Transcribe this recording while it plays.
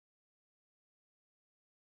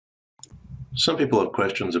Some people have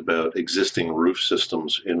questions about existing roof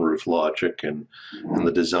systems in RoofLogic and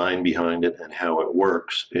the design behind it and how it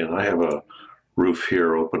works. And I have a roof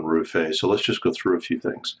here, open roof A. So let's just go through a few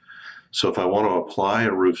things. So if I want to apply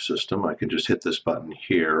a roof system, I can just hit this button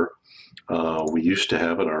here. We used to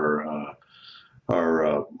have it,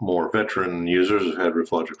 our more veteran users have had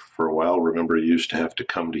RoofLogic for a while. Remember, you used to have to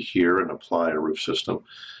come to here and apply a roof system.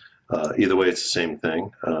 Either way, it's the same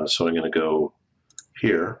thing. So I'm going to go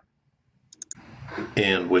here.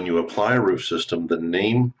 And when you apply a roof system, the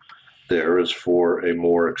name there is for a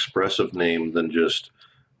more expressive name than just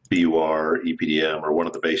BUR, EPDM, or one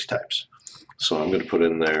of the base types. So I'm going to put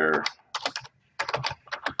in there,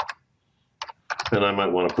 and I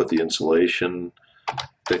might want to put the insulation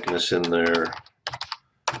thickness in there.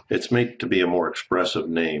 It's made to be a more expressive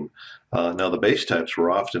name. Now the base types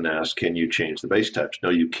were often asked, can you change the base types? No,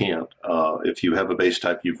 you can't. If you have a base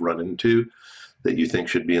type you've run into that you think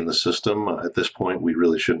should be in the system, at this point we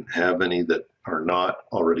really shouldn't have any that are not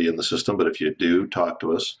already in the system, but if you do, talk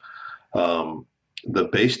to us. The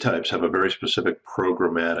base types have a very specific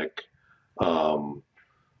programmatic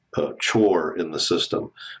chore in the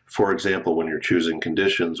system. For example, when you're choosing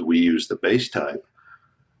conditions, we use the base type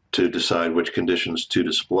to decide which conditions to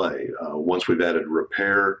display. Once we've added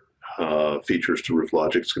repair features to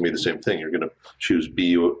RoofLogic, it's going to be the same thing. You're going to choose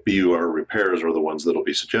BUR repairs are the ones that will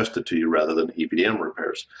be suggested to you rather than EPDM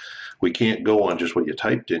repairs. We can't go on just what you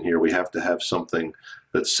typed in here. We have to have something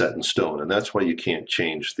that's set in stone, and that's why you can't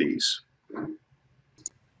change these.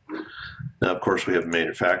 Now, of course, we have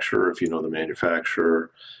manufacturer, if you know the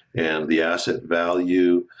manufacturer, and the asset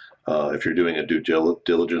value. If you're doing a due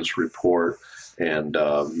diligence report and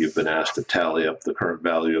you've been asked to tally up the current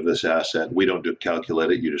value of this asset, we don't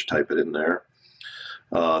calculate it, you just type it in there.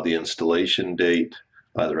 The installation date,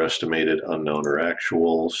 either estimated, unknown, or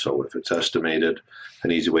actual. So if it's estimated,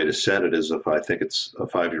 an easy way to set it is if I think it's a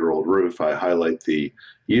 5-year-old roof, I highlight the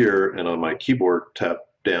year and on my keyboard tap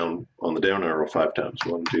down on the down arrow 5 times.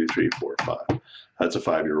 1, 2, 3, 4, 5. That's a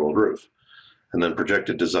 5-year-old roof. And then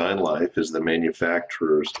projected design life is the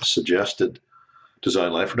manufacturer's suggested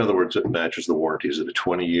design life. In other words, it matches the warranty. Is it a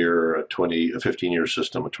 20-year, a 15-year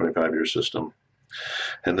system, a 25-year system?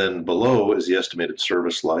 And then below is the estimated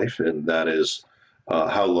service life, and that is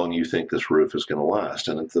how long you think this roof is going to last.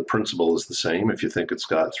 And the principle is the same. If you think it's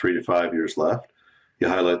got 3 to 5 years left, you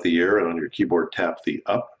highlight the year, and on your keyboard tap the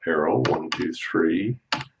up arrow, 1, 2, 3,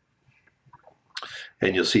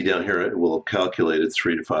 and you'll see down here it will have calculated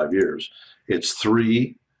 3 to 5 years. It's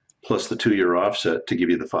 3 plus the 2-year offset to give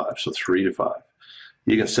you the 5, so 3 to 5.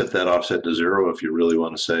 You can set that offset to 0 if you really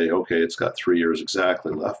want to say, okay, it's got 3 years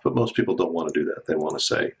exactly left, but most people don't want to do that. They want to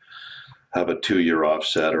say, have a 2-year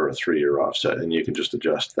offset or a 3-year offset, and you can just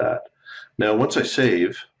adjust that. Now, once I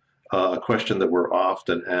save, a question that we're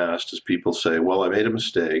often asked is people say, well, I made a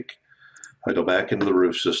mistake. I go back into the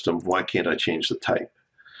roof system. Why can't I change the type?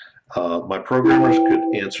 My programmers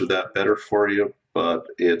could answer that better for you, but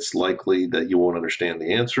it's likely that you won't understand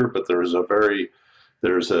the answer. But there's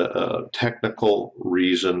a technical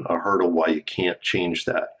reason, a hurdle why you can't change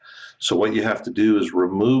that. So what you have to do is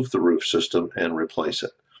remove the roof system and replace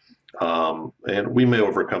it. And we may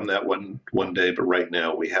overcome that one day, but right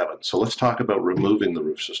now we haven't. So let's talk about removing the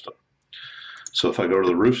roof system. So if I go to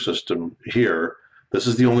the roof system here, this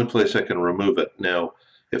is the only place I can remove it. Now,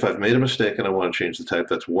 if I've made a mistake and I want to change the type,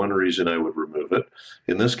 that's one reason I would remove it.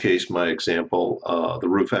 In this case, my example, the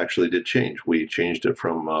roof actually did change. We changed it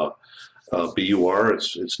from BUR,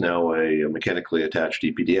 it's now a mechanically attached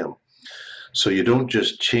EPDM. So you don't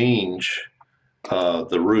just change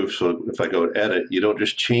the roof. So if I go to edit, you don't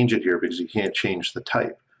just change it here because you can't change the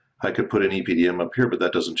type. I could put an EPDM up here, but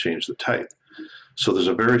that doesn't change the type. So there's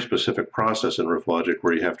a very specific process in RoofLogic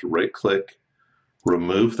where you have to right-click,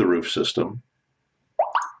 remove the roof system,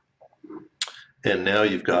 and now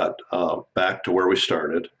you've got back to where we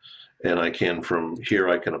started. And I can, from here,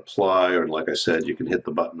 I can apply, or like I said, you can hit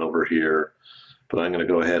the button over here, but I'm going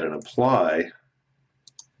to go ahead and apply.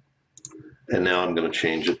 And now I'm going to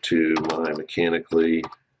change it to my mechanically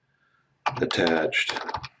attached.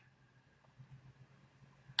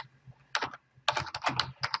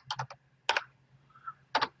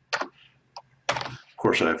 Of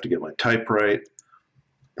course, I have to get my type right.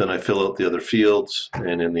 Then I fill out the other fields,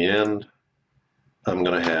 and in the end, I'm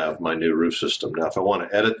going to have my new roof system. Now, if I want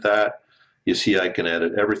to edit that, you see I can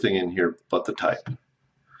edit everything in here but the type.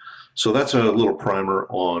 So that's a little primer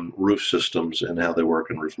on roof systems and how they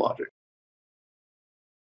work in RoofLogic.